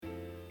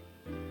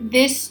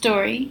This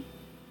story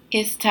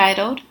is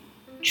titled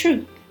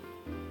Truth.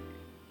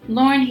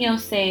 Lauryn Hill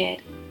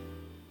said,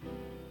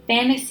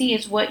 "Fantasy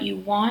is what you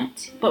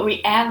want, but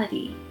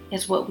reality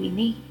is what we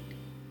need."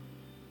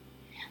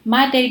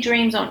 My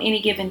daydreams on any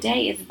given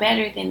day is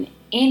better than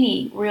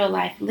any real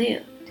life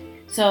lived.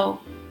 So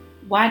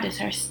why does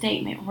her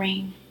statement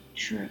ring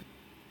true?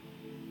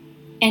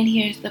 And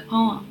here's the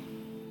poem.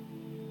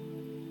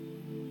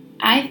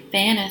 I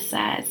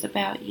fantasize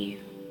about you.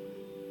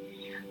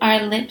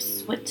 Our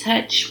lips would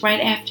touch right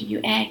after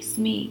you asked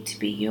me to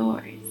be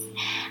yours.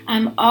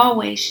 I'm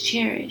always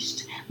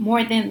cherished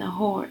more than the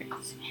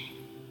whores.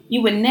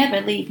 You would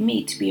never leave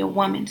me to be a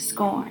woman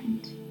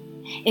scorned.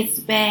 It's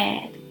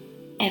bad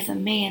as a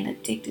man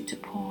addicted to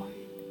porn.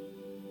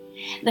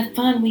 The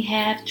fun we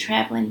have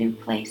traveling new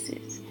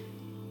places,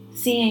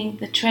 seeing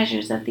the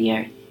treasures of the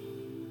earth.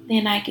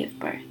 Then I give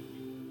birth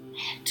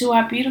to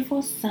our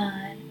beautiful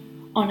son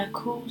on a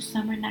cool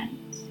summer night.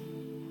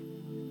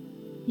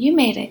 You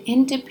made an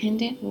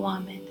independent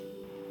woman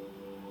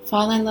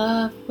fall in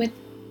love with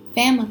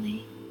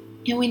family,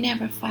 and we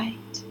never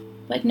fight.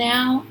 But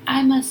now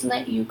I must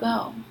let you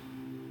go,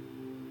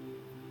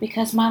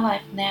 because my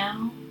life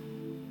now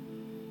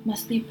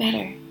must be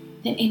better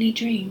than any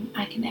dream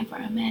I can ever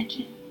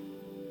imagine.